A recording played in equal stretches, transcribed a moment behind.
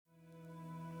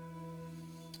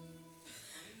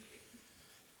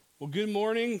Well, good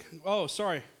morning. Oh,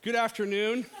 sorry. Good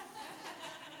afternoon.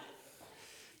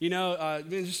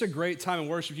 It's just a great time in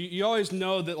worship. You always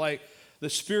know that, like, the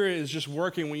Spirit is just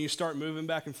working when you start moving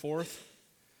back and forth,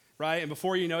 right? And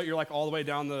before you know it, you're, like, all the way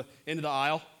down the end of the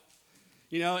aisle,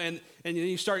 and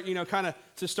you start, kind of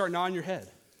to start nodding your head,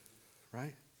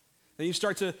 right? Then you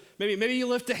start to, maybe you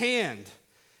lift a hand,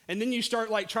 and then you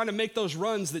start, like, trying to make those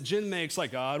runs that Jen makes,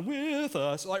 like, God with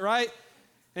us, like, right?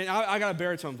 And I got a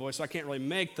baritone voice, so I can't really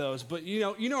make those, but you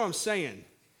know what I'm saying.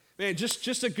 Man,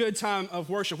 just a good time of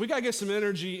worship. We got to get some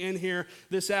energy in here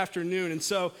this afternoon. And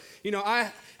so, I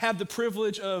have the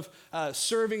privilege of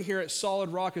serving here at Solid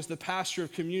Rock as the pastor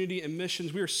of community and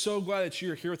missions. We are so glad that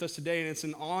you're here with us today, and it's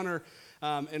an honor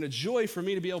and a joy for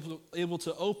me to be able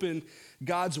to open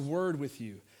God's word with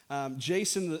you.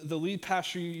 Jason, the lead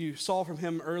pastor, you saw from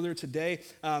him earlier today,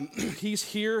 he's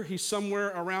here. He's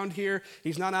somewhere around here.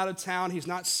 He's not out of town. He's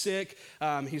not sick.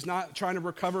 He's not trying to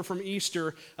recover from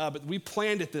Easter, but we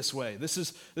planned it this way. This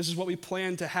is what we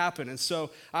planned to happen. And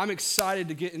so I'm excited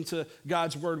to get into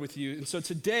God's word with you. And so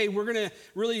today we're going to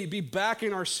really be back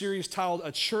in our series titled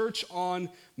A Church on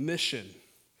Mission.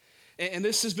 And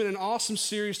this has been an awesome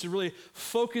series to really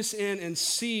focus in and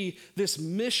see this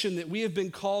mission that we have been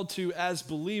called to as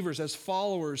believers, as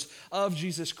followers of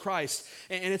Jesus Christ.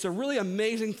 And it's a really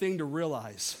amazing thing to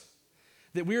realize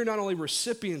that we are not only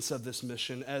recipients of this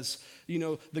mission, as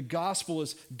the gospel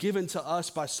is given to us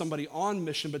by somebody on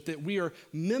mission, but that we are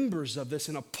members of this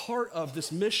and a part of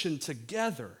this mission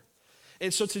together.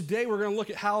 And so today we're going to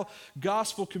look at how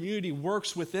gospel community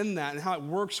works within that and how it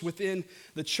works within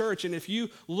the church. And if you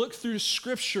look through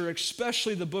Scripture,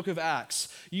 especially the book of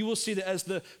Acts, you will see that as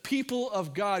the people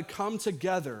of God come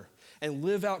together and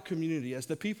live out community, as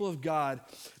the people of God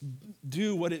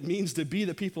do what it means to be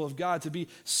the people of God, to be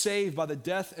saved by the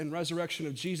death and resurrection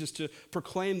of Jesus, to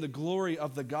proclaim the glory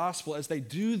of the gospel, as they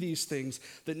do these things,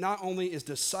 that not only is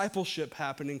discipleship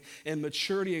happening and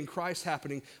maturity in Christ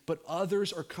happening, but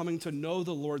others are coming to know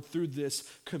the Lord through this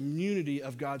community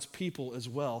of God's people as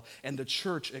well, and the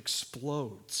church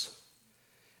explodes.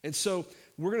 And so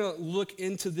we're going to look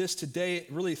into this today,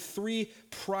 really three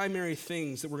primary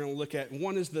things that we're going to look at.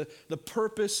 One is the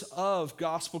purpose of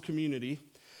gospel community.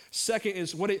 Second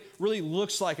is what it really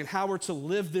looks like and how we're to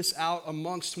live this out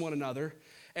amongst one another.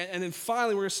 And then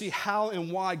finally, we're going to see how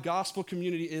and why gospel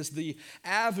community is the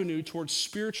avenue towards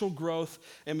spiritual growth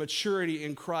and maturity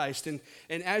in Christ. And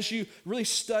as you really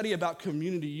study about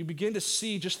community, you begin to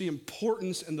see just the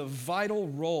importance and the vital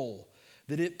role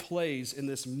that it plays in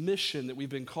this mission that we've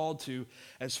been called to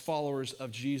as followers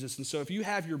of Jesus. And so if you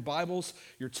have your Bibles,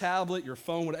 your tablet, your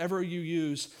phone, whatever you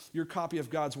use, your copy of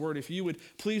God's Word, if you would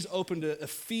please open to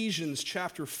Ephesians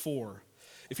chapter 4.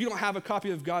 If you don't have a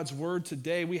copy of God's Word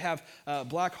today, we have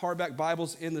black hardback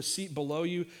Bibles in the seat below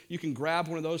you. You can grab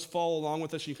one of those, follow along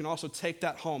with us. You can also take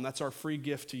that home. That's our free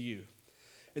gift to you.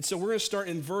 And so we're going to start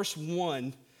in verse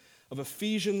 1 of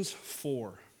Ephesians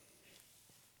 4.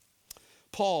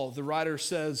 Paul, the writer,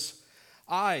 says,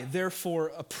 I,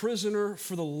 therefore, a prisoner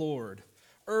for the Lord,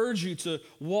 urge you to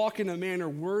walk in a manner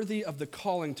worthy of the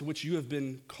calling to which you have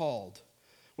been called,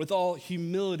 with all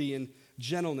humility and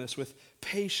gentleness, with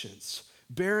patience,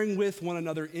 bearing with one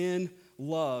another in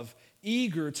love,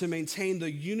 eager to maintain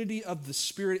the unity of the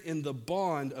Spirit in the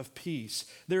bond of peace.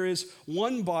 There is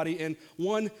one body and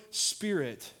one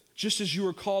Spirit, just as you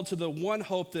are called to the one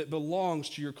hope that belongs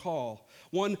to your call.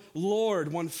 One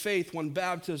Lord, one faith, one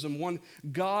baptism, one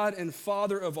God and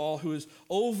Father of all, who is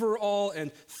over all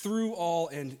and through all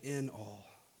and in all.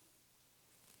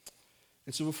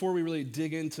 And so before we really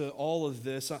dig into all of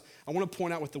this, I want to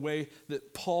point out with the way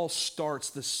that Paul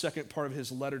starts the second part of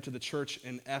his letter to the church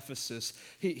in Ephesus.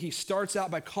 He starts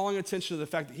out by calling attention to the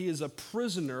fact that he is a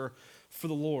prisoner for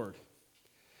the Lord.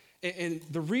 And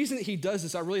the reason that he does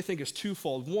this, I really think, is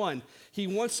twofold. One, he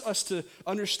wants us to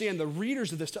understand, the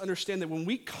readers of this, to understand that when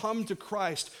we come to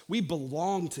Christ, we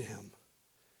belong to him.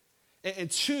 And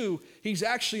two, he's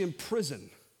actually in prison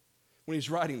when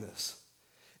he's writing this.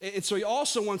 And so he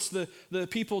also wants the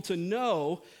people to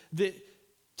know that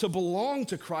to belong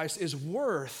to Christ is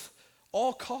worth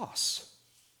all costs.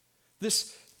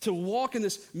 To walk in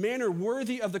this manner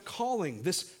worthy of the calling,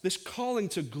 this calling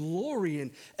to glory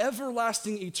and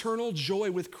everlasting eternal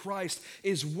joy with Christ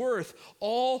is worth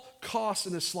all costs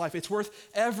in this life. It's worth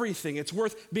everything. It's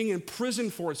worth being in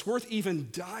prison for. It's worth even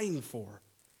dying for.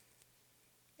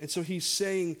 And so he's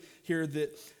saying here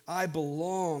that I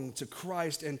belong to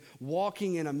Christ, and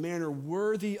walking in a manner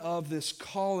worthy of this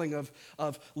calling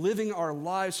of living our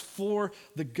lives for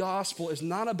the gospel is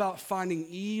not about finding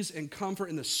ease and comfort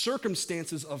in the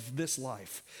circumstances of this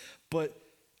life, but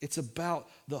It's about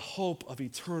the hope of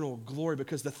eternal glory,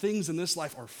 because the things in this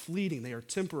life are fleeting, they are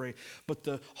temporary, but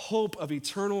the hope of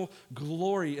eternal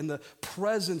glory in the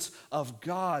presence of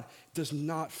God does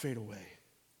not fade away.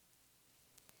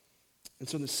 And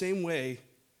so in the same way,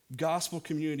 gospel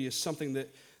community is something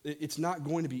that it's not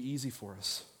going to be easy for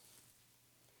us.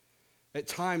 At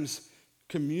times,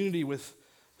 community with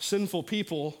sinful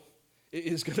people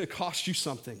is going to cost you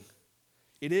something.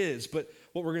 It is, but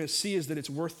what we're going to see is that it's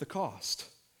worth the cost.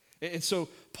 And so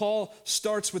Paul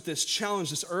starts with this challenge,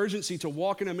 this urgency to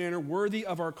walk in a manner worthy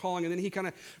of our calling, and then he kind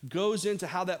of goes into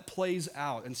how that plays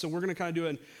out. And so we're going to kind of do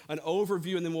an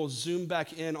overview, and then we'll zoom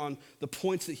back in on the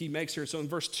points that he makes here. So in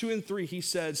verse 2 and 3, he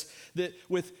says that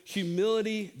with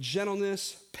humility,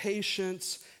 gentleness,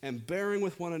 patience, and bearing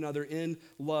with one another in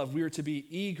love, we are to be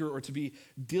eager or to be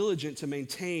diligent to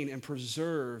maintain and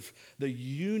preserve the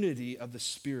unity of the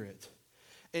Spirit.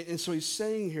 And so he's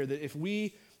saying here that if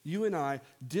you and I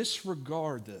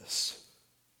disregard this,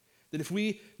 that if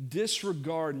we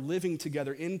disregard living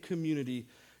together in community,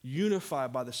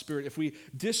 unified by the Spirit, if we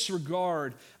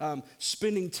disregard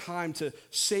spending time to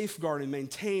safeguard and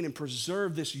maintain and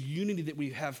preserve this unity that we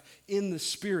have in the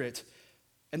Spirit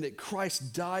and that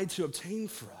Christ died to obtain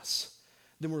for us,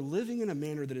 then we're living in a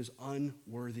manner that is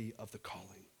unworthy of the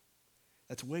calling.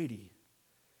 That's weighty.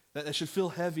 That should feel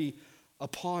heavy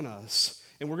upon us.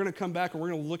 And we're going to come back and we're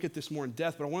going to look at this more in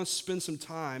depth, but I want to spend some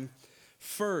time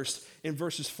first in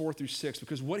verses 4 through 6,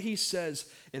 because what he says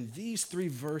in these 3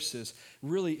 verses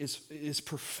really is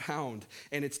profound,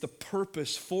 and it's the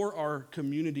purpose for our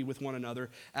community with one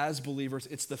another as believers.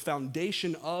 It's the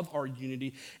foundation of our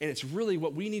unity, and it's really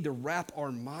what we need to wrap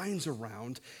our minds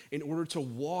around in order to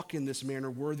walk in this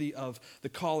manner worthy of the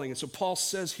calling. And so Paul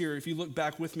says here, if you look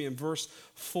back with me in verse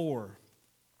 4,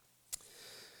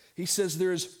 he says,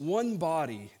 there is one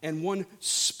body and one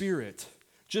Spirit,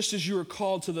 just as you are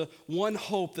called to the one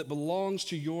hope that belongs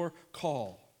to your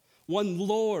call. One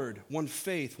Lord, one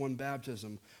faith, one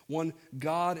baptism, one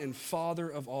God and Father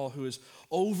of all, who is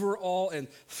over all and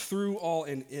through all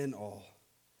and in all.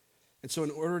 And so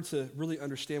in order to really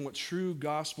understand what true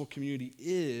gospel community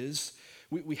is,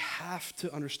 we have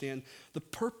to understand the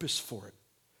purpose for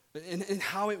it and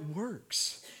how it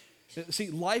works. See,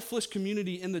 lifeless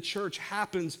community in the church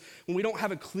happens when we don't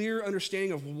have a clear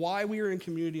understanding of why we are in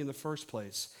community in the first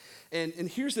place. And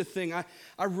here's the thing, I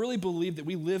really believe that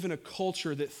we live in a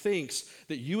culture that thinks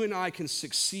that you and I can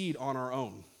succeed on our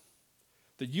own.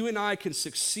 That you and I can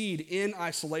succeed in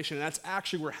isolation, and that's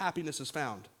actually where happiness is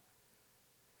found.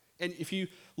 And if you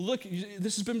look,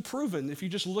 this has been proven, if you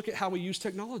just look at how we use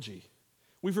technology.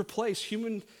 We've replaced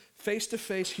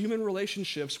face-to-face human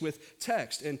relationships with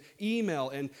text and email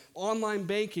and online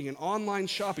banking and online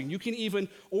shopping. You can even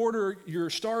order your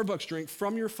Starbucks drink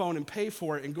from your phone and pay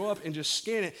for it and go up and just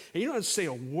scan it, and you don't have to say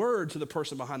a word to the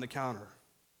person behind the counter.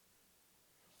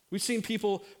 We've seen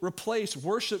people replace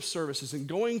worship services and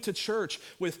going to church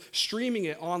with streaming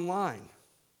it online.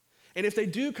 And if they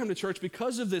do come to church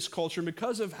because of this culture and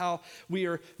because of how we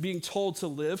are being told to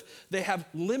live, they have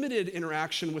limited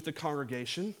interaction with the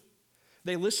congregation.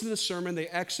 They listen to the sermon, they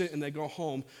exit, and they go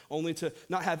home, only to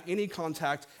not have any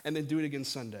contact and then do it again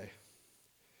Sunday.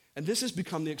 And this has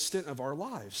become the extent of our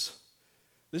lives.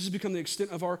 This has become the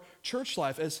extent of our church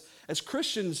life. As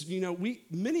Christians,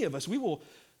 many of us, we will,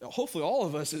 hopefully all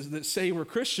of us that say we're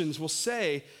Christians will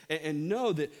say and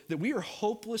know that we are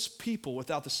hopeless people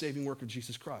without the saving work of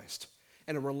Jesus Christ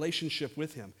and a relationship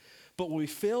with him. But what we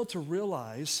fail to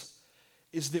realize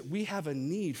is that we have a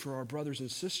need for our brothers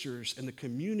and sisters in the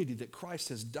community that Christ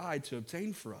has died to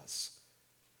obtain for us.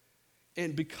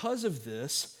 And because of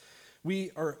this,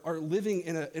 we are living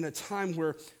in a time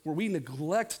where we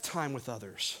neglect time with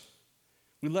others.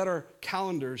 We let our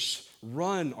calendars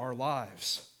run our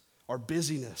lives, our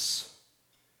busyness.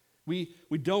 We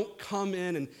don't come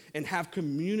in and have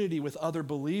community with other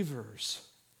believers.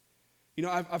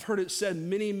 I've heard it said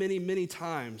many, many, many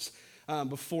times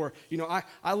before,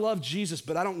 I love Jesus,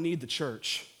 but I don't need the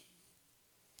church.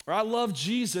 Or I love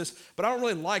Jesus, but I don't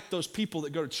really like those people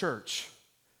that go to church.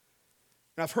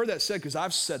 And I've heard that said because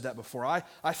I've said that before. I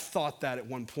thought that at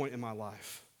one point in my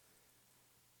life.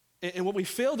 And what we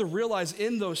fail to realize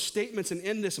in those statements and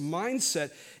in this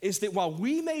mindset is that while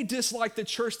we may dislike the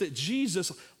church, that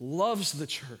Jesus loves the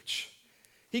church.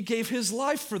 He gave his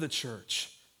life for the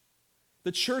church.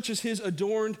 The church is his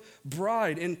adorned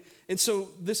bride. And so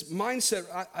this mindset,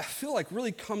 I feel like,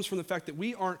 really comes from the fact that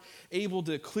we aren't able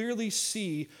to clearly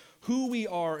see who we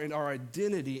are and our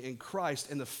identity in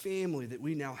Christ and the family that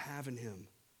we now have in him.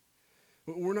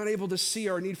 We're not able to see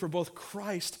our need for both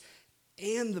Christ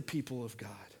and the people of God.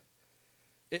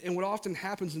 And what often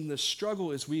happens in this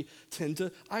struggle is we tend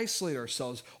to isolate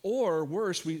ourselves, or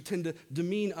worse, we tend to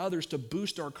demean others to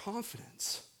boost our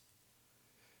confidence.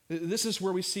 This is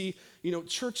where we see,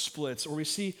 church splits, or we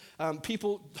see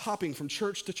people hopping from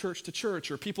church to church to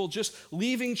church, or people just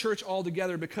leaving church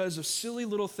altogether because of silly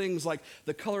little things like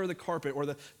the color of the carpet or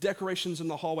the decorations in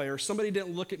the hallway, or somebody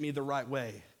didn't look at me the right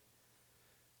way.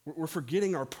 We're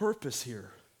forgetting our purpose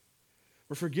here.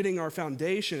 We're forgetting our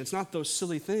foundation. It's not those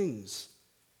silly things.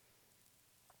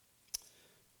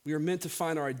 We are meant to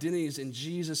find our identities in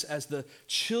Jesus as the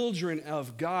children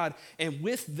of God. And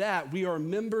with that, we are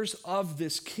members of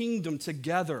this kingdom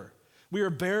together. We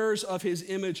are bearers of his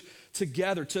image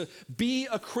together. To be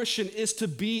a Christian is to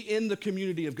be in the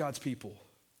community of God's people.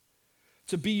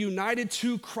 To be united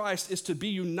to Christ is to be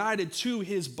united to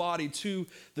his body, to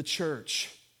the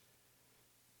church.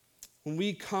 When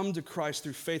we come to Christ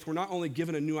through faith, we're not only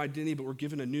given a new identity, but we're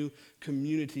given a new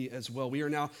community as well. We are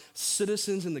now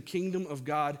citizens in the kingdom of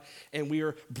God, and we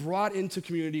are brought into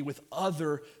community with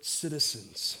other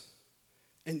citizens.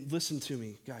 And listen to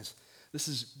me, guys. This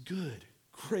is good,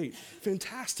 great,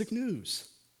 fantastic news,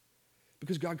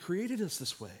 because God created us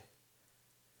this way.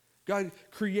 God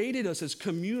created us as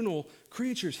communal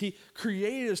creatures. He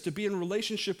created us to be in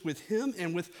relationship with him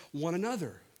and with one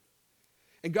another.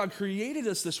 And God created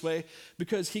us this way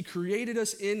because he created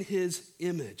us in his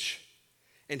image.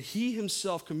 And he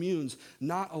himself communes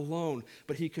not alone,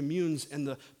 but he communes in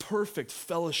the perfect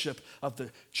fellowship of the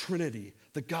Trinity,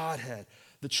 the Godhead,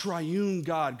 the Triune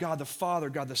God, God the Father,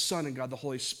 God the Son, and God the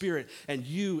Holy Spirit. And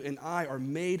you and I are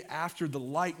made after the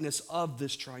likeness of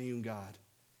this Triune God.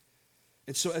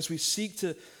 And so as we seek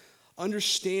to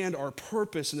understand our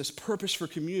purpose and this purpose for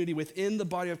community within the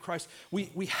body of Christ,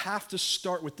 we have to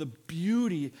start with the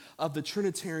beauty of the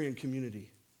Trinitarian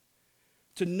community.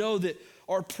 To know that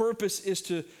our purpose is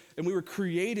to, and we were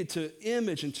created to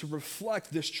image and to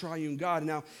reflect this triune God.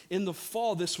 Now, in the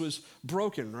fall, this was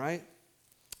broken, right?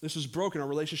 This was broken. Our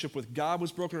relationship with God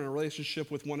was broken, and our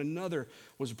relationship with one another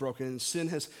was broken. And sin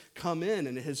has come in,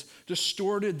 and it has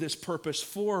distorted this purpose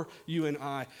for you and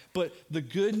I. But the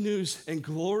good news, and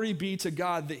glory be to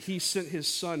God, that he sent his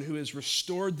Son who has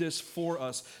restored this for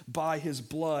us by his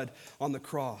blood on the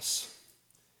cross.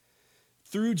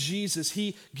 Through Jesus,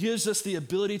 he gives us the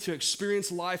ability to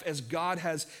experience life as God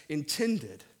has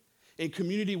intended, in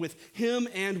community with him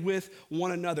and with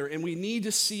one another. And we need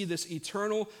to see this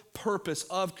eternal purpose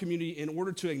of community in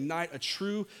order to ignite a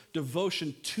true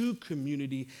devotion to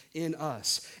community in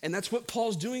us. And that's what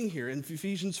Paul's doing here in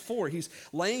Ephesians 4. He's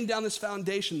laying down this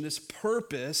foundation, this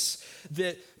purpose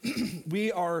that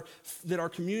that our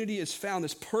community is found,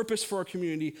 this purpose for our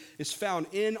community is found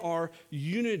in our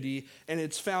unity, and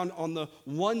it's found on the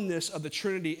oneness of the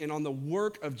Trinity and on the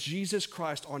work of Jesus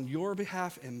Christ on your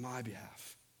behalf and my behalf.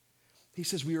 He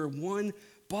says we are one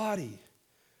body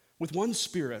with one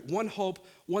Spirit, one hope,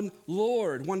 one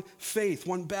Lord, one faith,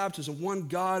 one baptism, one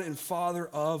God and Father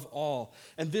of all.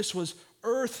 And this was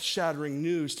earth-shattering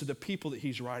news to the people that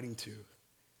he's writing to,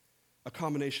 a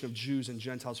combination of Jews and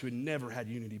Gentiles who had never had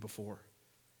unity before.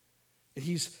 And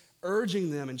he's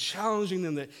urging them and challenging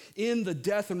them that in the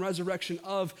death and resurrection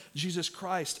of Jesus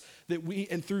Christ, that we,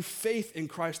 and through faith in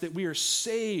Christ, that we are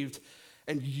saved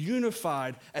and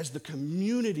unified as the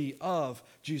community of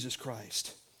Jesus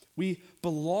Christ. We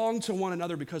belong to one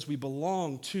another because we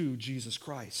belong to Jesus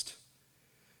Christ.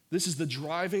 This is the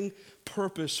driving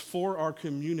purpose for our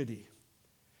community.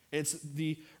 It's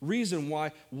the reason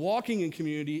why walking in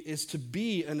community is to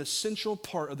be an essential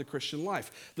part of the Christian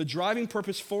life. The driving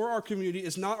purpose for our community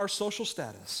is not our social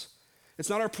status. It's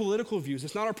not our political views.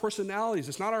 It's not our personalities.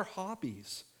 It's not our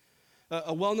hobbies.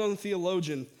 A well-known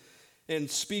theologian and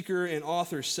speaker and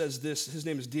author says this. His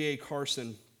name is D.A.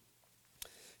 Carson.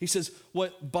 He says,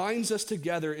 what binds us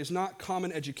together is not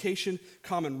common education,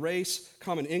 common race,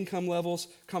 common income levels,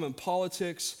 common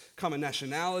politics, common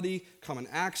nationality, common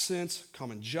accents,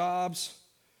 common jobs,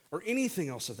 or anything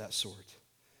else of that sort.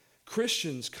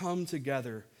 Christians come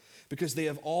together because they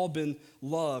have all been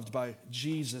loved by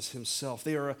Jesus himself.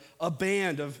 They are a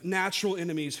band of natural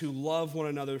enemies who love one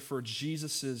another for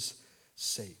Jesus'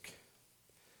 sake.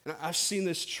 And I've seen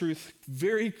this truth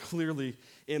very clearly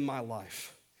in my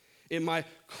life. In my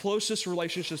closest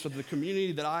relationships with the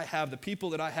community that I have, the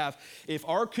people that I have, if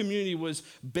our community was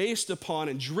based upon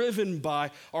and driven by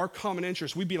our common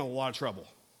interests, we'd be in a lot of trouble.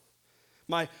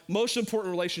 My most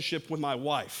important relationship with my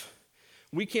wife,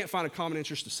 we can't find a common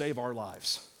interest to save our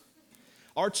lives.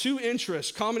 Our two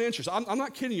interests, common interests, I'm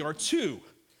not kidding you, our two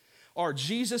are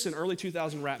Jesus and early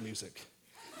 2000 rap music.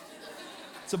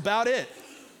 It's about it.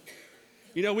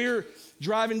 You know, we were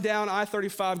driving down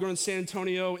I-35 going to San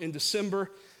Antonio in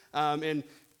December, and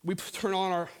we turn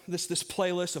on this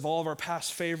playlist of all of our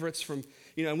past favorites from,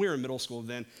 and we were in middle school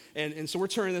then. And so we're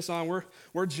turning this on.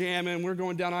 We're jamming. We're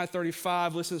going down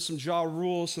I-35, listening to some Ja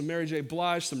Rule, some Mary J.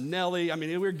 Blige, some Nelly. I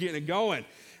mean, we're getting it going,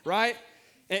 right?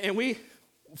 And we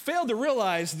failed to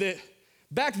realize that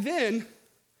back then,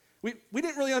 we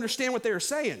didn't really understand what they were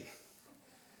saying.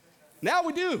 Now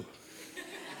we do.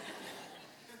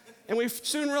 And we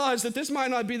soon realized that this might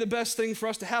not be the best thing for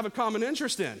us to have a common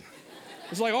interest in.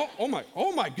 It's like, oh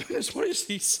my goodness, what is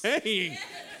he saying?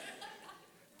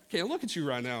 Can't look at you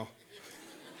right now.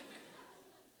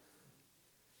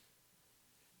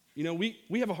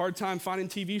 We have a hard time finding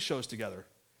TV shows together,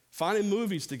 finding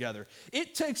movies together.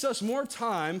 It takes us more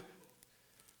time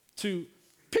to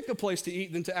pick a place to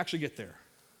eat than to actually get there.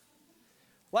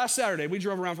 Last Saturday, we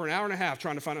drove around for an hour and a half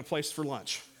trying to find a place for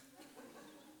lunch.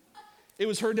 It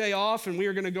was her day off, and we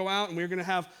were going to go out, and we were going to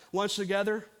have lunch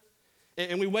together,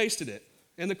 and we wasted it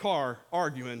in the car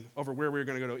arguing over where we were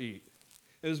going to go to eat.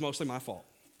 It was mostly my fault.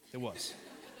 It was.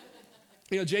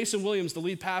 Jason Williams, the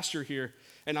lead pastor here,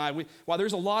 and I, while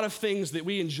there's a lot of things that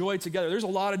we enjoy together, there's a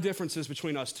lot of differences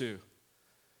between us two.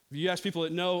 If you ask people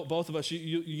that know both of us,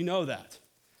 you know that.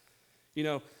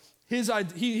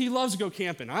 He loves to go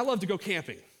camping. I love to go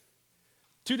camping.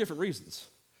 Two different reasons.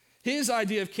 His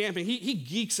idea of camping, he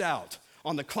geeks out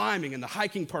on the climbing and the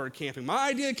hiking part of camping. My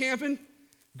idea of camping,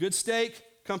 good steak,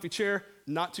 comfy chair,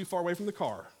 not too far away from the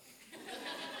car.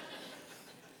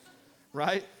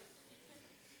 Right?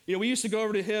 We used to go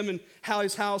over to him and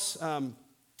Hallie's house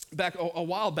back a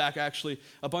while back, actually.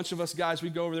 A bunch of us guys,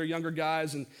 we'd go over there, younger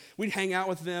guys, and we'd hang out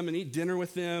with them and eat dinner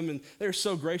with them, and they were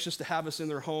so gracious to have us in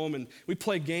their home, and we'd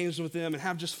play games with them and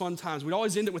have just fun times. We'd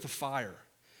always end it with a fire.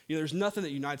 There's nothing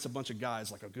that unites a bunch of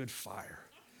guys like a good fire.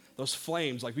 Those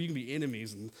flames, like we can be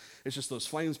enemies, and it's just those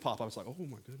flames pop up. It's like, oh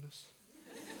my goodness.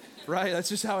 Right? That's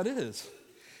just how it is.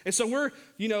 And so we're,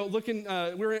 looking,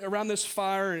 we're around this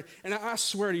fire, and I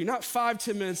swear to you, not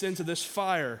 5-10 minutes into this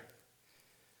fire,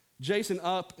 Jason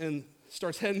up and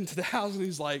starts heading to the house, and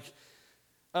he's like,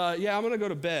 yeah, I'm going to go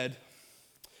to bed.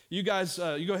 You guys,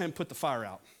 you go ahead and put the fire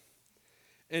out.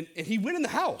 And he went in the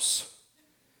house.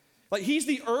 Like, he's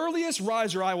the earliest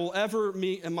riser I will ever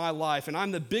meet in my life, and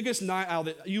I'm the biggest night owl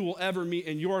that you will ever meet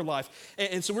in your life.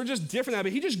 And so we're just different now,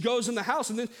 but he just goes in the house,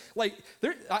 and then,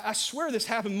 I swear this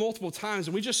happened multiple times,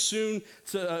 and we just soon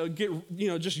get,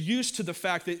 just used to the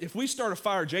fact that if we start a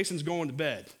fire, Jason's going to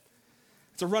bed.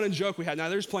 It's a running joke we had. Now,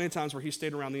 there's plenty of times where he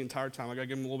stayed around the entire time. I got to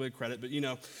give him a little bit of credit, but,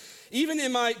 even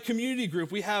in my community group,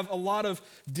 we have a lot of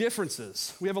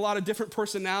differences. We have a lot of different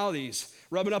personalities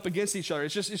rubbing up against each other.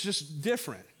 It's just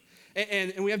different.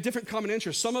 And we have different common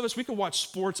interests. Some of us, we could watch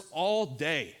sports all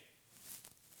day.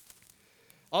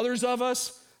 Others of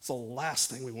us, it's the last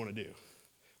thing we want to do.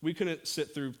 We couldn't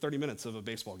sit through 30 minutes of a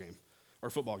baseball game or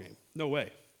a football game. No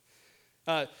way.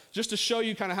 Just to show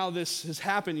you kind of how this has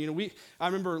happened, I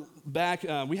remember back,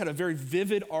 we had a very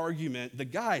vivid argument. The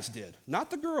guys did,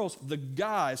 not the girls. The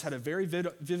guys had a very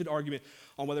vivid argument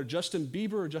on whether Justin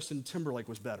Bieber or Justin Timberlake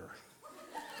was better.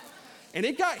 And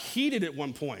it got heated at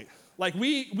one point.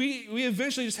 We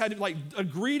eventually just had to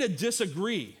agree to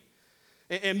disagree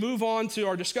and move on to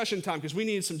our discussion time because we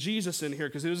needed some Jesus in here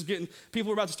because people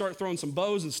were about to start throwing some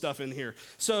bows and stuff in here.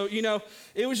 So,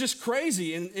 it was just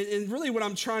crazy. And really what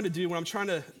I'm trying to do, when I'm trying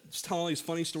to just tell all these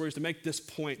funny stories to make this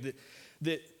point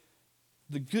that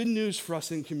the good news for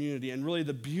us in community and really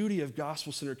the beauty of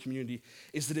gospel-centered community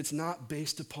is that it's not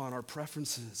based upon our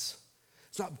preferences.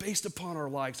 It's not based upon our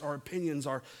likes, our opinions,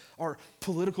 our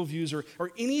political views, or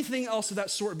anything else of that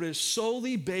sort, but it is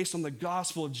solely based on the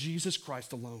gospel of Jesus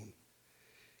Christ alone.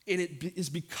 And it is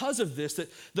because of this that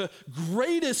the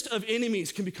greatest of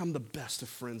enemies can become the best of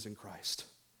friends in Christ.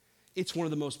 It's one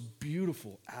of the most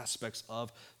beautiful aspects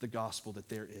of the gospel that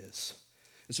there is.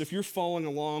 And so if you're following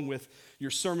along with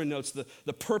your sermon notes,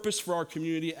 the purpose for our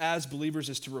community as believers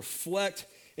is to reflect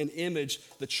and image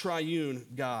the triune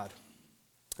God.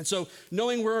 And so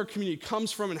knowing where our community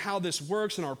comes from and how this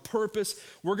works and our purpose,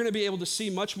 we're going to be able to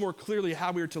see much more clearly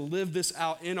how we are to live this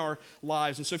out in our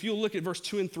lives. And so if you'll look at verse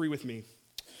 2 and 3 with me,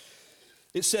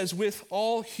 it says, with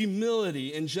all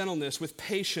humility and gentleness, with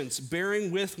patience,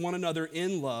 bearing with one another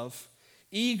in love,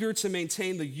 eager to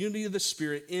maintain the unity of the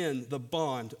Spirit in the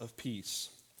bond of peace.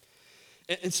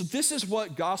 And so this is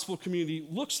what gospel community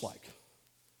looks like.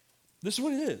 This is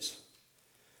what it is.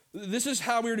 This is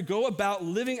how we are to go about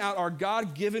living out our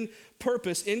God-given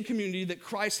purpose in community that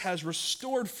Christ has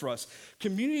restored for us.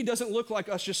 Community doesn't look like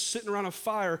us just sitting around a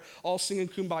fire all singing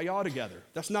Kumbaya together.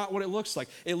 That's not what it looks like.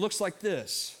 It looks like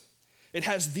this. It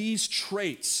has these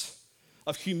traits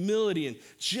of humility and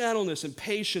gentleness and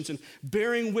patience and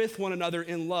bearing with one another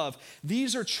in love.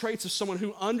 These are traits of someone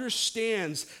who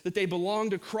understands that they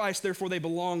belong to Christ, therefore they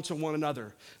belong to one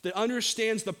another. That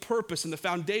understands the purpose and the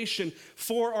foundation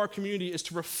for our community is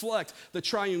to reflect the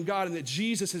triune God, and that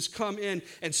Jesus has come in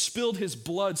and spilled his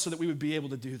blood so that we would be able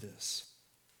to do this.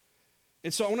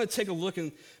 And so I want to take a look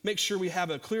and make sure we have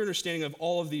a clear understanding of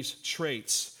all of these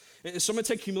traits. And so I'm going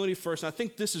to take humility first, and I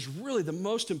think this is really the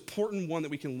most important one that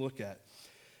we can look at.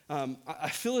 I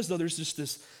feel as though there's just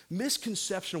this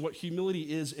misconception of what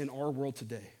humility is in our world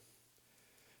today.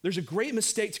 There's a great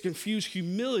mistake to confuse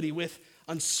humility with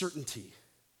uncertainty.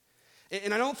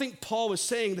 And I don't think Paul was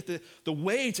saying that the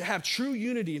way to have true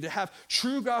unity and to have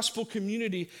true gospel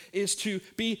community is to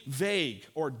be vague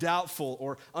or doubtful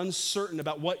or uncertain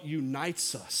about what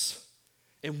unites us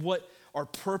and what our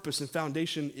purpose and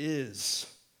foundation is.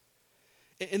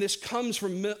 And this comes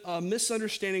from a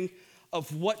misunderstanding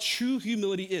of what true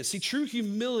humility is. See, true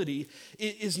humility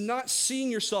is not seeing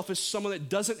yourself as someone that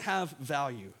doesn't have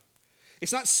value.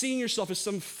 It's not seeing yourself as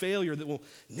some failure that will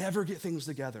never get things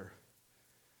together.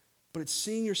 But it's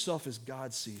seeing yourself as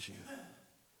God sees you.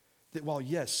 That while,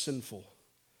 yes, sinful,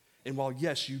 and while,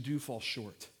 yes, you do fall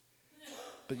short,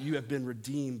 but you have been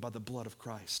redeemed by the blood of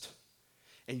Christ.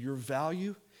 And your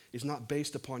value is not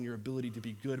based upon your ability to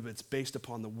be good, but it's based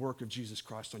upon the work of Jesus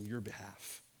Christ on your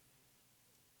behalf.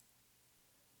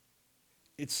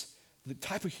 It's the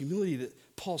type of humility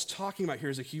that Paul's talking about here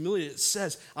is a humility that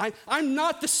says, I'm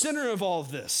not the center of all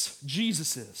of this.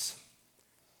 Jesus is.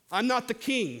 I'm not the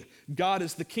king. God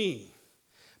is the king.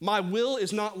 My will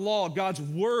is not law. God's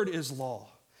word is law.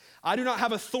 I do not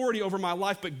have authority over my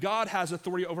life, but God has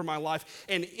authority over my life.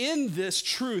 And in this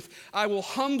truth, I will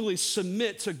humbly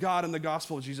submit to God and the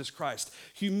gospel of Jesus Christ.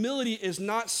 Humility is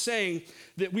not saying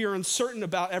that we are uncertain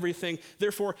about everything.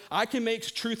 Therefore, I can make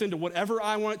truth into whatever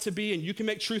I want it to be, and you can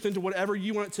make truth into whatever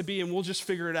you want it to be, and we'll just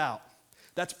figure it out.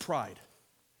 That's pride.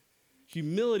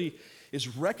 Humility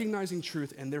is recognizing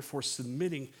truth and therefore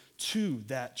submitting to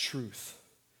that truth.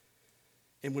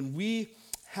 And when we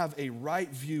have a right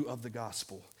view of the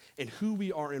gospel and who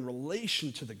we are in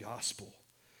relation to the gospel,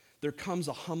 there comes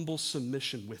a humble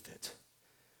submission with it,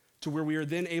 to where we are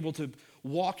then able to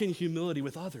walk in humility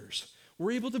with others.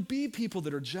 We're able to be people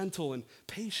that are gentle and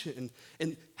patient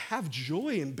and have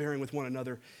joy in bearing with one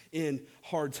another in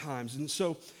hard times. And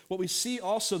so what we see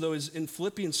also, though, is in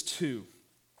Philippians 2.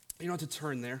 You don't have to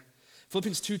turn there.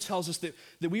 Philippians 2 tells us that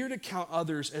we are to count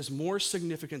others as more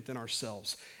significant than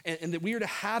ourselves, and that we are to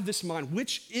have this mind,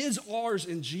 which is ours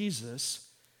in Jesus.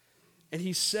 And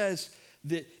he says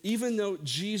that even though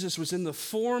Jesus was in the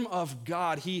form of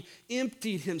God, he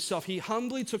emptied himself. He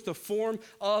humbly took the form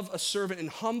of a servant and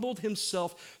humbled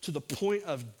himself to the point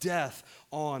of death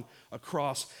on a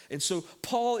cross. And so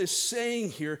Paul is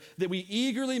saying here that we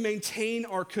eagerly maintain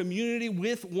our community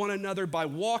with one another by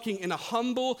walking in a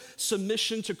humble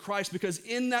submission to Christ, because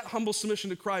in that humble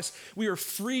submission to Christ, we are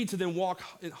free to then walk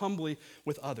humbly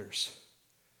with others.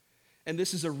 And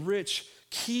this is a rich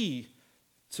key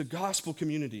to gospel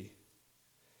community.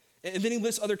 And then he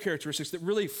lists other characteristics that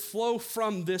really flow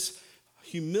from this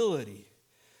humility.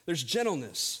 There's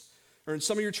gentleness, or in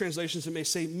some of your translations it may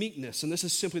say meekness, and this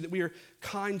is simply that we are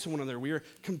kind to one another. We are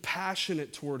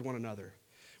compassionate toward one another.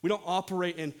 We don't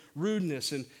operate in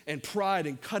rudeness and pride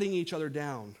and cutting each other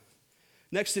down.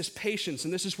 Next is patience,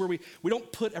 and this is where we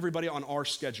don't put everybody on our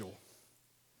schedule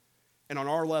and on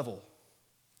our level,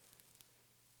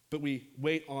 but we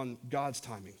wait on God's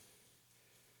timing.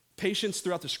 Patience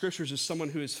throughout the scriptures is someone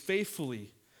who is faithfully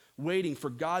waiting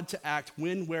for God to act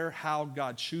when, where, how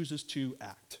God chooses to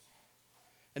act.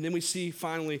 And then we see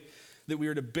finally that we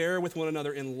are to bear with one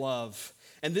another in love.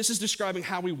 And this is describing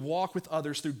how we walk with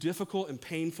others through difficult and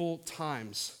painful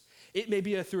times. It may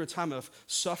be through a time of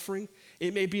suffering.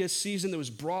 It may be a season that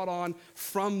was brought on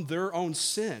from their own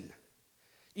sin.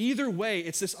 Either way,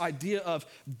 it's this idea of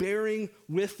bearing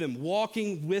with them,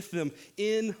 walking with them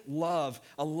in love,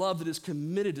 a love that is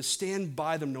committed to stand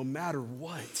by them no matter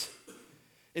what.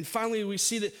 And finally, we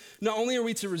see that not only are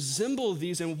we to resemble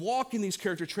these and walk in these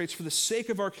character traits for the sake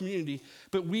of our community,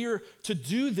 but we are to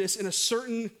do this in a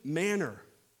certain manner.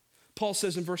 Paul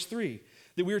says in verse 3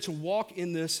 that we are to walk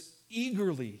in this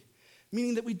eagerly,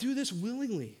 meaning that we do this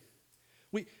willingly.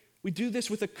 We do this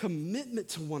with a commitment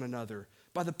to one another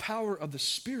by the power of the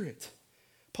Spirit.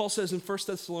 Paul says in 1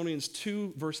 Thessalonians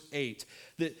 2, verse 8,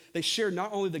 that they shared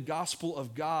not only the gospel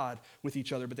of God with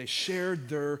each other, but they shared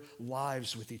their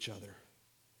lives with each other.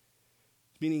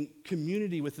 Meaning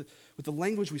community with the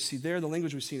language we see there, the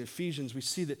language we see in Ephesians, we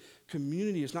see that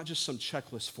community is not just some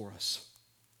checklist for us.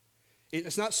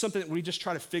 It's not something that we just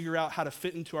try to figure out how to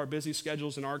fit into our busy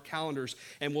schedules and our calendars,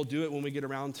 and we'll do it when we get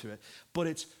around to it. But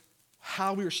it's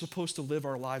how we are supposed to live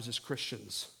our lives as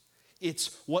Christians.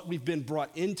 It's what we've been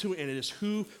brought into, and it is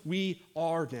who we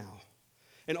are now.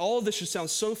 And all of this should sound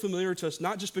so familiar to us,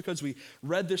 not just because we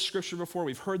read this scripture before,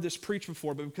 we've heard this preached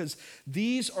before, but because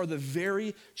these are the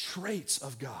very traits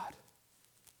of God.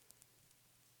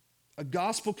 A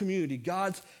gospel community,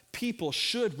 God's people,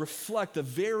 should reflect the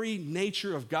very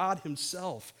nature of God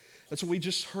himself. That's what we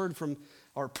just heard from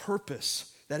our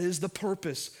purpose. That is the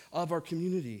purpose of our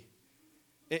community.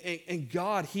 And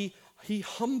God, he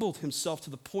humbled himself to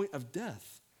the point of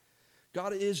death.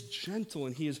 God is gentle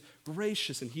and he is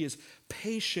gracious and he is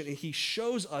patient, and he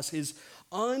shows us his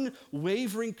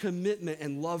unwavering commitment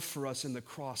and love for us in the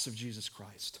cross of Jesus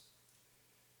Christ.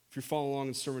 If you're following along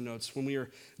in sermon notes, when we are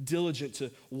diligent to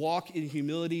walk in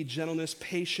humility, gentleness,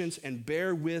 patience, and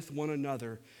bear with one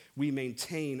another, we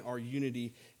maintain our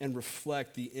unity and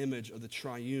reflect the image of the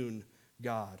triune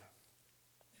God.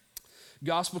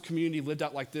 Gospel community lived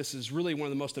out like this is really one of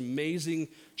the most amazing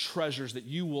treasures that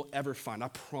you will ever find, I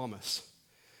promise.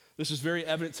 This is very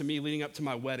evident to me leading up to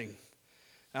my wedding.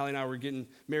 Allie and I were getting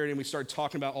married, and we started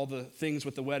talking about all the things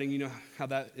with the wedding. You know how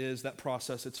that is, that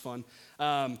process. It's fun.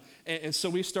 And so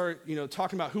we start,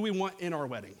 talking about who we want in our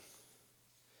wedding.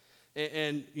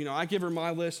 And I give her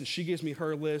my list, and she gives me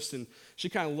her list, and she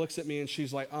kind of looks at me, and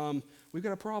she's like, we've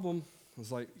got a problem. I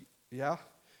was like, yeah?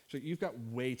 She's like, you've got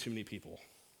way too many people.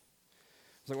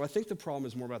 I was like, well, I think the problem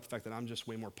is more about the fact that I'm just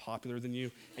way more popular than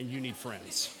you, and you need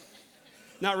friends.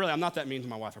 Not really. I'm not that mean to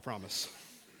my wife, I promise.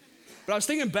 But I was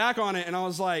thinking back on it, and I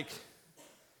was like,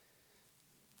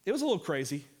 it was a little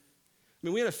crazy. I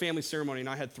mean, we had a family ceremony, and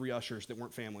I had 3 ushers that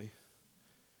weren't family.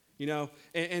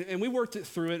 And we worked it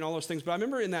through it and all those things. But I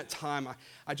remember in that time,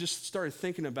 I just started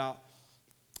thinking about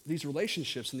these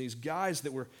relationships and these guys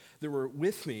that were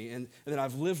with me and that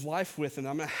I've lived life with and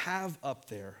I'm going to have up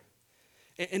there.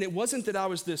 And it wasn't that I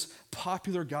was this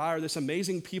popular guy or this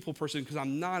amazing people person, because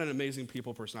I'm not an amazing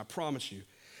people person, I promise you.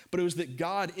 But it was that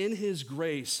God, in his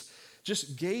grace,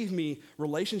 just gave me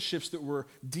relationships that were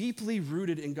deeply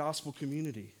rooted in gospel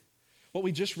community. What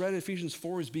we just read in Ephesians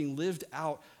 4 is being lived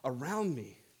out around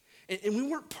me. And we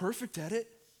weren't perfect at it.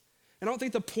 And I don't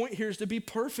think the point here is to be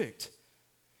perfect.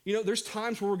 There's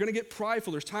times where we're going to get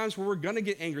prideful. There's times where we're going to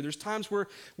get angry. There's times where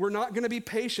we're not going to be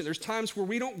patient. There's times where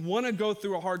we don't want to go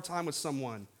through a hard time with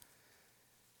someone.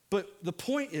 But the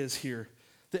point is here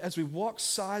that as we walk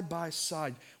side by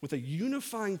side with a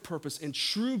unifying purpose in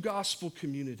true gospel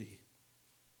community,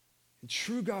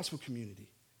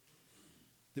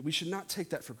 that we should not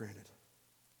take that for granted.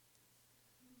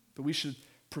 But we should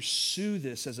pursue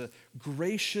this as a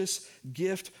gracious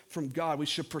gift from God. We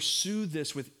should pursue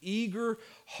this with eager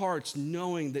hearts,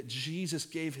 knowing that Jesus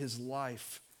gave his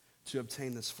life to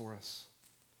obtain this for us.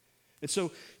 And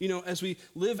so, as we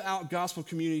live out gospel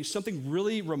community, something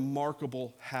really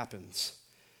remarkable happens.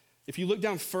 If you look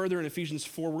down further in Ephesians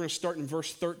 4, we're going to start in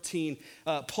verse 13.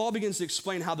 Paul begins to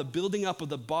explain how the building up of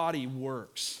the body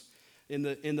works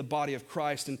in the body of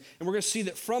Christ. And we're going to see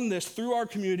that from this, through our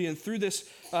community and through this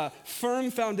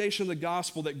firm foundation of the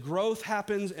gospel, that growth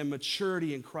happens and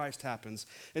maturity in Christ happens.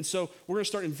 And so we're going to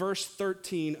start in verse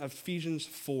 13 of Ephesians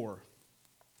 4.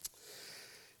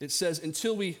 It says,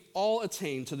 until we all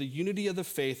attain to the unity of the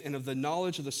faith and of the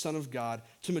knowledge of the Son of God,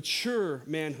 to mature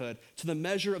manhood, to the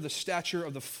measure of the stature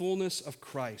of the fullness of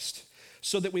Christ,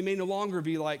 so that we may no longer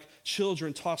be like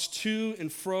children tossed to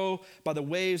and fro by the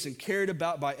waves and carried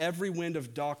about by every wind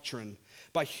of doctrine,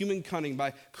 by human cunning,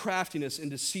 by craftiness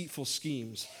and deceitful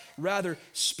schemes. Rather,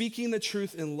 speaking the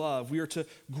truth in love, we are to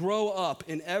grow up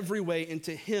in every way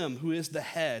into him who is the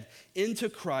head, into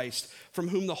Christ, from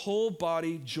whom the whole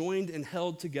body, joined and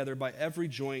held together by every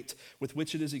joint with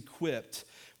which it is equipped,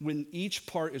 when each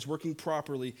part is working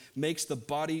properly, makes the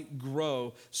body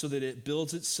grow so that it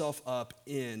builds itself up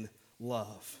in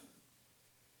love.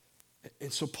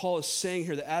 And so Paul is saying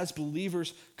here that as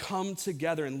believers come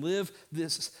together and live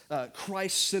this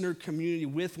Christ-centered community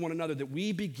with one another, that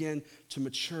we begin to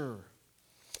mature.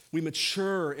 We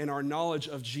mature in our knowledge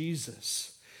of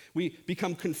Jesus. We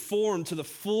become conformed to the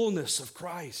fullness of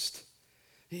Christ.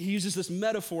 He uses this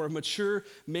metaphor of mature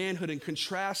manhood and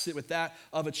contrasts it with that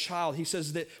of a child. He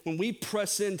says that when we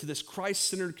press into this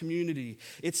Christ-centered community,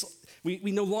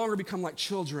 we no longer become like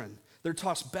children. They're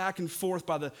tossed back and forth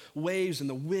by the waves and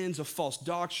the winds of false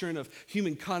doctrine, of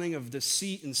human cunning, of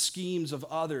deceit and schemes of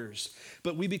others.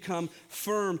 But we become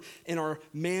firm in our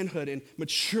manhood and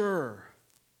mature.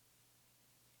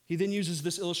 He then uses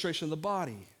this illustration of the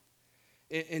body.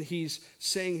 And he's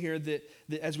saying here that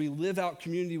as we live out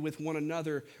community with one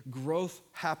another, growth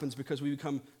happens because we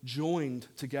become joined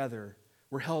together.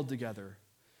 We're held together.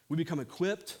 We become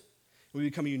equipped. We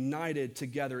become united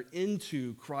together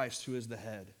into Christ, who is the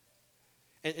head.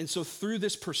 And so through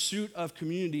this pursuit of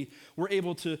community, we're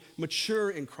able to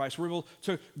mature in Christ. We're able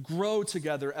to grow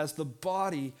together as the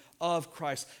body of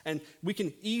Christ. And we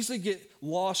can easily get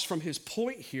lost from his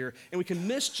point here, and we can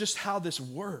miss just how this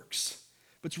works.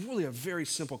 But it's really a very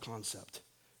simple concept.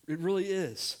 It really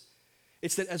is.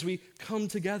 It's that as we come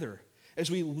together,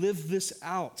 as we live this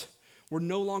out, we're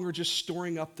no longer just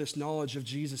storing up this knowledge of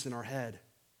Jesus in our head.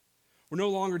 We're no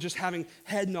longer just having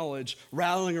head knowledge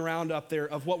rattling around up there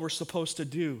of what we're supposed to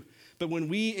do. But when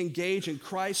we engage in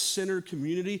Christ-centered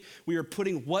community, we are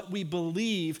putting what we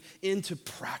believe into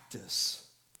practice,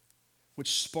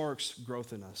 which sparks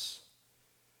growth in us.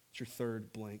 It's your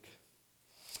third blank.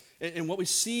 And what we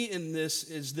see in this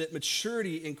is that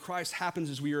maturity in Christ happens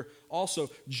as we are also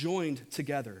joined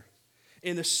together.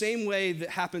 In the same way that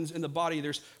happens in the body,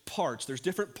 there's parts. There's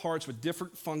different parts with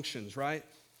different functions, right?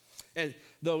 And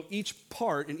though each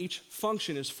part and each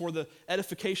function is for the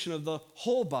edification of the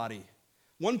whole body,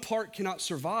 one part cannot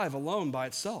survive alone by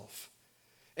itself.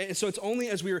 And so it's only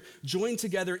as we are joined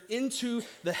together into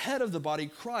the head of the body,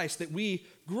 Christ, that we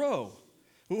grow.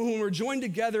 When we're joined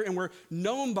together and we're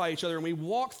known by each other and we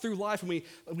walk through life and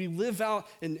we live out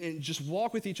and just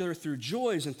walk with each other through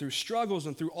joys and through struggles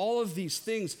and through all of these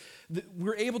things,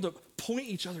 we're able to point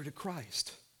each other to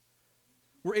Christ.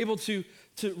 We're able to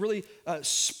really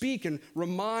speak and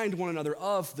remind one another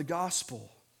of the gospel.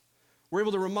 We're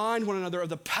able to remind one another of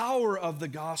the power of the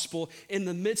gospel in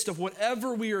the midst of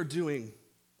whatever we are doing,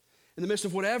 in the midst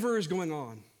of whatever is going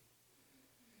on.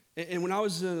 And when I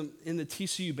was in the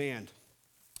TCU band,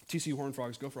 TCU Horned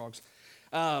Frogs, go Frogs,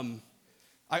 I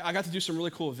got to do some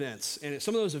really cool events. And at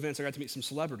some of those events, I got to meet some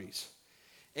celebrities.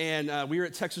 And we were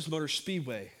at Texas Motor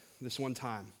Speedway this one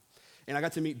time. And I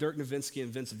got to meet Dirk Nowitzki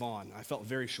and Vince Vaughn. I felt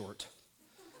very short.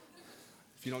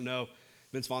 If you don't know,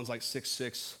 Vince Vaughn's like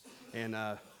 6'6",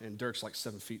 and Dirk's like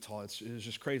 7 feet tall. It was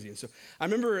just crazy. And so I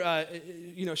remember,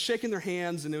 shaking their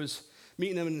hands, and it was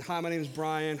meeting them, and hi, my name is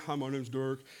Brian. Hi, my name's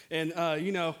Dirk. And,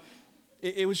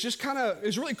 it was just it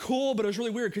was really cool, but it was really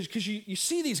weird because you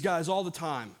see these guys all the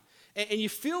time, and you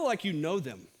feel like you know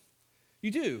them.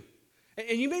 You do.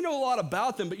 And you may know a lot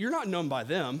about them, but you're not known by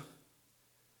them.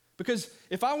 Because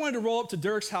if I wanted to roll up to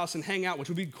Dirk's house and hang out, which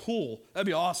would be cool, that'd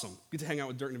be awesome, get to hang out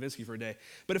with Dirk Nowitzki for a day.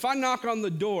 But if I knock on the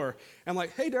door, I'm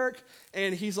like, hey, Dirk,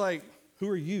 and he's like, who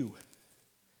are you?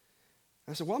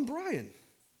 I said, well, I'm Brian.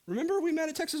 Remember we met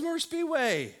at Texas Motor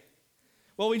Speedway?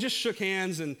 Well, we just shook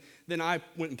hands, and then I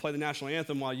went and played the national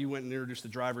anthem while you went and introduced the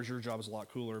drivers. Your job was a lot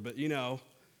cooler, but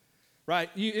right?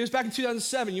 It was back in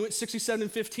 2007. You went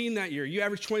 67-15 that year. You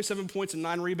averaged 27 points and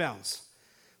 9 rebounds.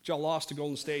 But y'all lost to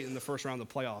Golden State in the first round of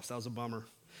the playoffs. That was a bummer.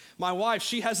 My wife,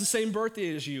 she has the same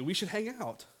birthday as you. We should hang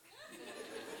out.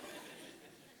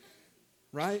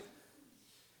 Right?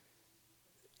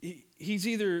 He's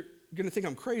either going to think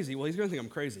I'm crazy. Well, he's going to think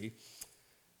I'm crazy.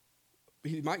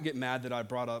 He might get mad that I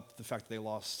brought up the fact that they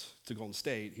lost to Golden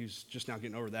State. He's just now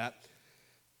getting over that.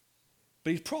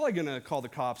 But he's probably going to call the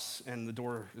cops, and the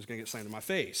door is going to get slammed in my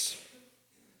face.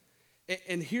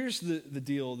 And here's the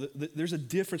deal. There's a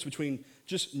difference between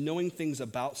just knowing things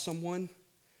about someone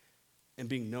and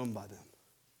being known by them,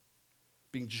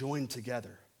 being joined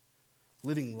together,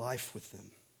 living life with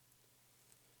them.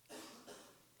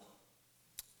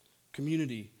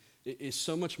 Community is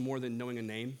so much more than knowing a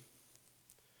name,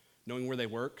 knowing where they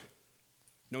work,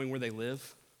 knowing where they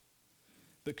live.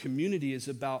 But community is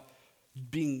about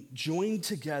being joined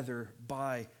together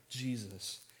by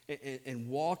Jesus and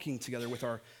walking together with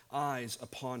our eyes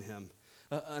upon him.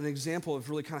 An example of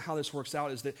really kind of how this works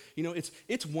out is that,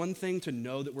 it's one thing to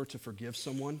know that we're to forgive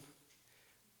someone.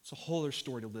 It's a whole other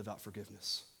story to live out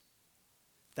forgiveness.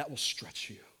 That will stretch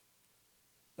you.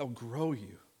 That will grow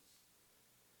you.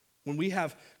 When we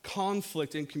have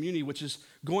conflict in community, which is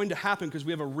going to happen because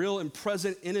we have a real and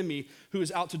present enemy who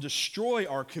is out to destroy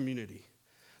our community,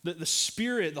 the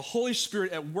Spirit, the Holy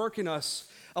Spirit at work in us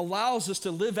allows us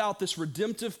to live out this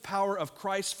redemptive power of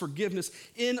Christ's forgiveness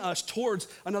in us towards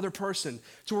another person,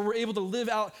 to where we're able to live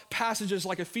out passages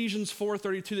like Ephesians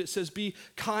 4:32 that says, be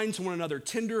kind to one another,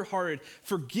 tender-hearted,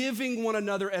 forgiving one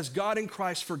another as God in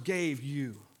Christ forgave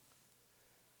you.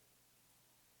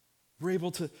 We're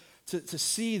able to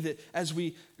see that as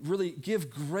we really give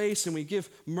grace and we give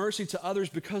mercy to others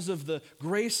because of the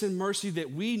grace and mercy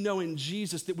that we know in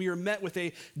Jesus, that we are met with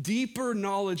a deeper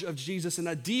knowledge of Jesus and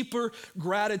a deeper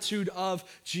gratitude of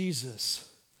Jesus.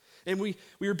 And we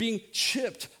are being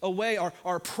chipped away.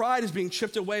 Our pride is being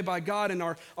chipped away by God, and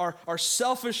our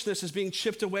selfishness is being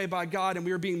chipped away by God, and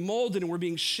we are being molded and we're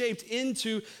being shaped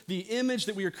into the image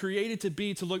that we are created to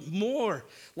be, to look more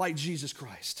like Jesus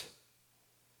Christ.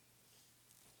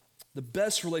 The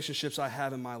best relationships I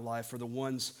have in my life are the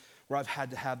ones where I've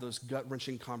had to have those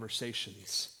gut-wrenching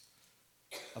conversations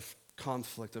of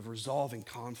conflict, of resolving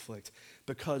conflict,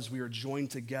 because we are joined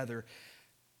together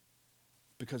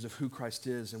because of who Christ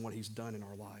is and what he's done in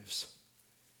our lives.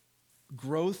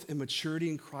 Growth and maturity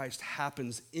in Christ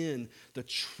happens in the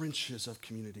trenches of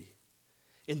community,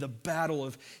 in the battle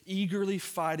of eagerly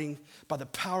fighting by the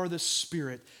power of the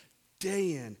Spirit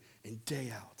day in and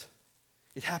day out.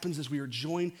 It happens as we are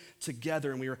joined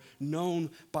together and we are known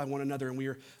by one another and we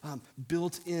are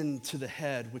built into the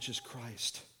head, which is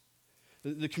Christ.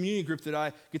 The community group that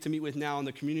I get to meet with now and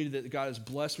the community that God has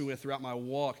blessed me with throughout my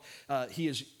walk, he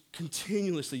has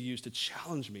continuously used to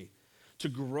challenge me, to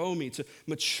grow me, to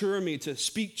mature me, to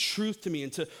speak truth to me,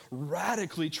 and to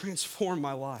radically transform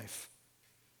my life.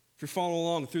 If you're following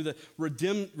along, through the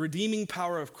redeeming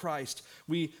power of Christ,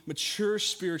 we mature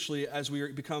spiritually as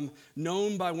we become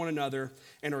known by one another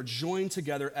and are joined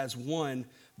together as one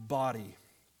body.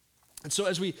 And so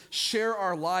as we share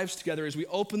our lives together, as we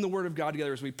open the Word of God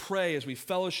together, as we pray, as we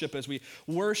fellowship, as we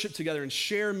worship together and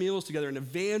share meals together and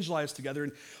evangelize together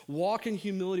and walk in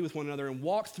humility with one another and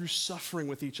walk through suffering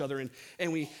with each other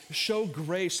and we show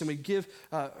grace and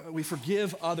we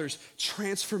forgive others,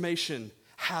 transformation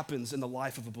happens in the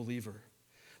life of a believer.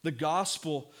 The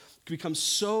gospel becomes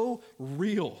so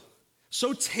real,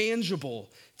 so tangible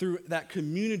through that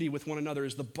community with one another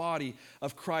as the body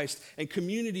of Christ. And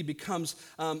community becomes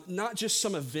not just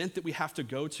some event that we have to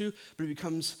go to, but it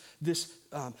becomes this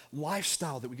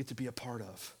lifestyle that we get to be a part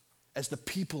of as the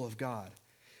people of God.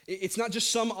 It's not just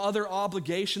some other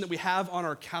obligation that we have on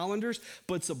our calendars,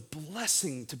 but it's a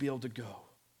blessing to be able to go.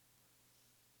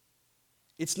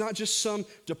 It's not just some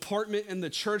department in the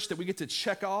church that we get to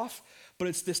check off, but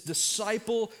it's this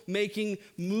disciple-making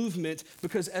movement,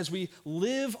 because as we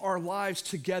live our lives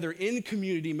together in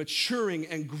community, maturing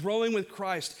and growing with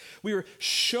Christ, we are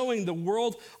showing the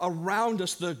world around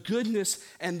us the goodness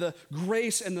and the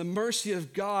grace and the mercy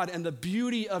of God and the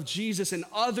beauty of Jesus, and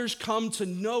others come to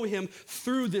know him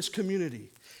through this community.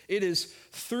 It is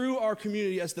through our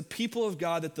community as the people of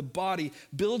God that the body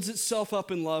builds itself up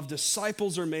in love,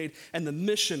 disciples are made, and the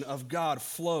mission of God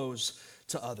flows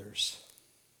to others.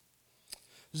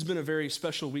 This has been a very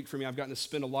special week for me. I've gotten to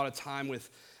spend a lot of time with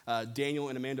Daniel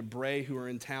and Amanda Bray, who are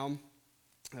in town.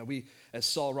 We, as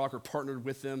Solid Rock, are partnered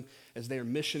with them as they are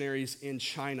missionaries in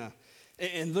China.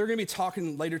 And they're going to be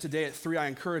talking later today at 3. I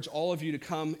encourage all of you to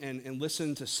come and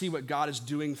listen to see what God is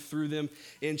doing through them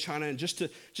in China, and just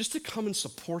to come and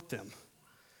support them.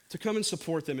 To come and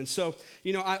support them. And so,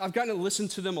 I've gotten to listen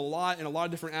to them a lot in a lot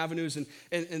of different avenues. And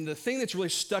the thing that's really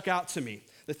stuck out to me,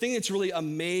 the thing that's really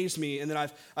amazed me and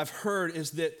that I've heard,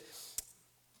 is that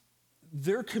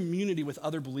their community with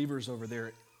other believers over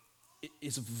there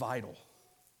is vital.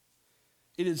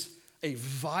 It is a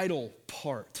vital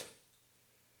part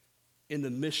in the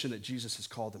mission that Jesus has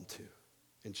called them to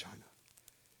in China.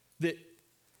 That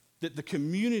the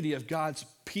community of God's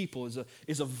people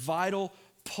is a vital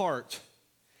part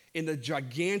in the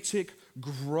gigantic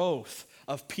growth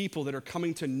of people that are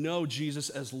coming to know Jesus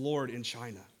as Lord in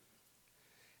China.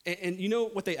 And you know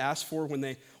what they asked for when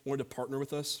they wanted to partner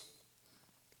with us?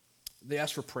 They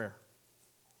asked for prayer.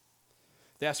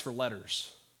 They asked for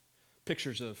letters,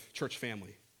 pictures of church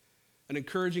family, an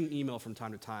encouraging email from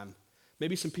time to time,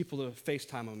 maybe some people to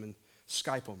FaceTime them and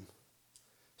Skype them,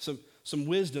 some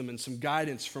wisdom and some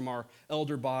guidance from our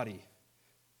elder body.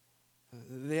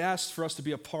 They asked for us to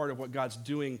be a part of what God's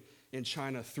doing in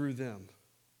China through them.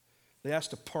 They asked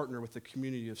to partner with the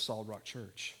community of Solid Rock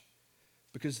Church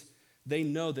because they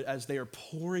know that as they are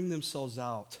pouring themselves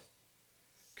out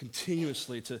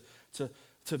continuously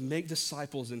to make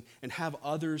disciples and have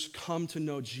others come to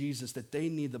know Jesus, that they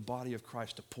need the body of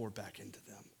Christ to pour back into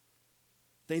them.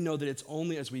 They know that it's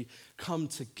only as we come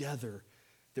together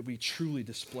that we truly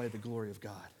display the glory of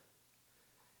God.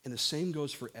 And the same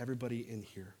goes for everybody in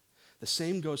here. The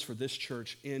same goes for this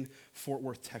church in Fort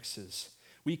Worth, Texas.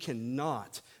 We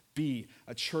cannot be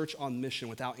a church on mission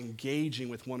without engaging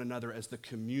with one another as the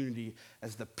community,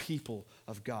 as the people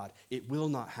of God. It will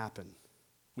not happen.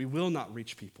 We will not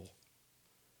reach people.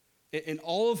 And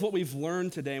all of what we've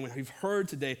learned today and what we've heard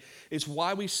today is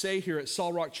why we say here at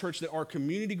Solid Rock Church that our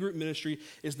community group ministry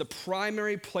is the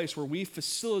primary place where we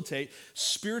facilitate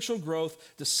spiritual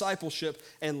growth, discipleship,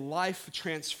 and life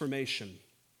transformation.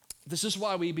 This is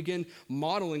why we begin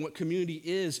modeling what community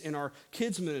is in our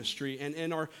kids ministry and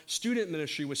in our student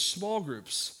ministry with small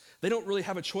groups. They don't really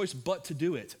have a choice but to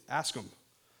do it. Ask them.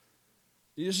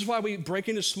 This is why we break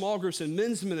into small groups in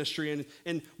men's ministry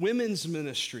and women's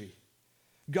ministry.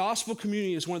 Gospel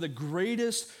community is one of the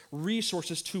greatest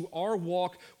resources to our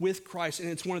walk with Christ, and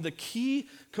it's one of the key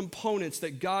components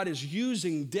that God is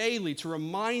using daily to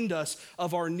remind us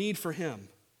of our need for Him.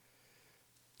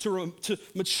 To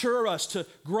mature us, to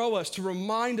grow us, to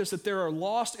remind us that there are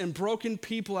lost and broken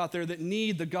people out there that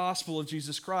need the gospel of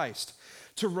Jesus Christ.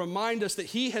 To remind us that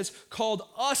He has called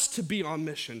us to be on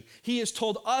mission. He has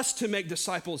told us to make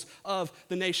disciples of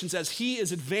the nations as He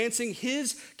is advancing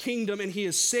His kingdom and He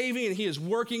is saving and He is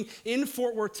working in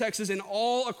Fort Worth, Texas and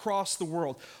all across the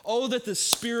world. Oh, that the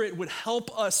Spirit would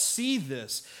help us see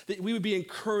this, that we would be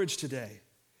encouraged today.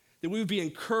 That we would be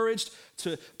encouraged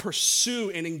to pursue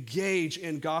and engage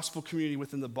in gospel community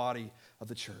within the body of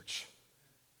the church.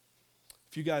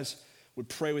 If you guys would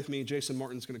pray with me, Jason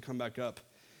Martin's going to come back up,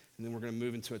 and then we're going to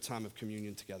move into a time of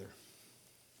communion together.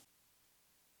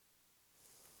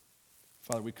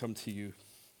 Father, we come to you.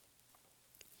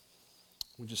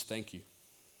 We just thank you.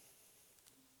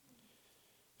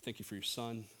 Thank you for your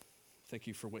Son. Thank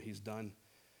you for what He's done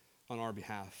on our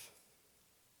behalf.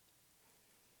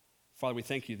 Father, we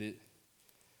thank you that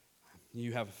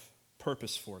you have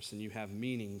purpose for us and you have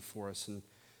meaning for us. And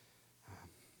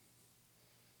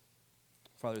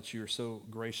Father, that you are so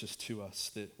gracious to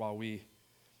us that while we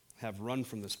have run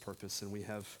from this purpose and we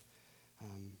have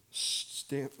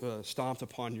stomped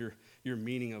upon your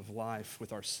meaning of life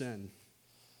with our sin,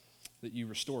 that you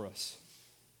restore us.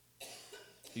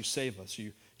 You save us.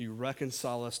 You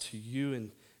reconcile us to you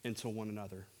and to one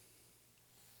another.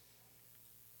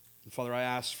 And Father, I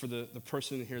ask for the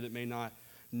person in here that may not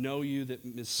know you, that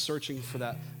is searching for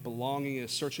that belonging,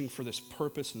 is searching for this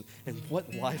purpose and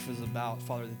what life is about,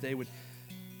 Father, that they would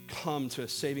come to a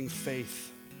saving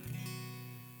faith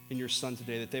in your Son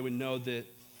today, that they would know that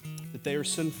they are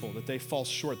sinful, that they fall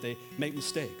short, they make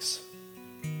mistakes.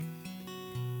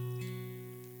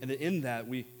 And that in that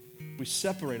we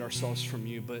separate ourselves from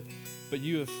you, but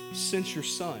you have sent your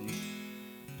Son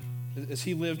as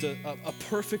He lived a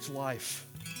perfect life.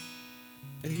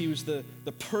 And He was the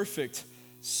perfect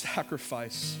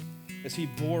sacrifice as He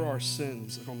bore our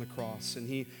sins on the cross. And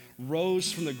He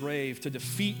rose from the grave to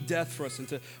defeat death for us and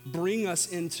to bring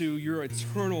us into your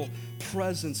eternal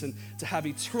presence and to have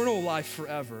eternal life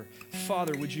forever.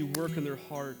 Father, would you work in their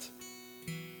heart?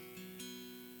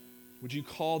 Would you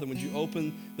call them? Would you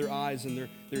open their eyes and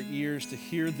their ears to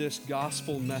hear this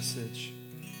gospel message?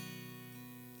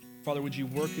 Father, would you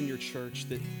work in your church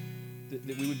that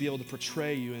we would be able to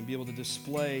portray you and be able to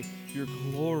display your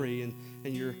glory and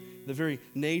the very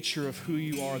nature of who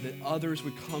you are, that others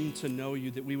would come to know you,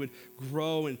 that we would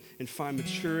grow and find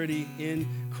maturity in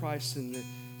Christ, and that,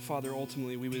 Father,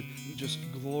 ultimately we would just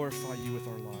glorify you with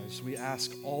our lives. We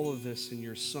ask all of this in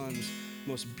your Son's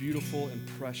most beautiful and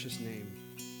precious name.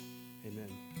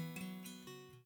 Amen.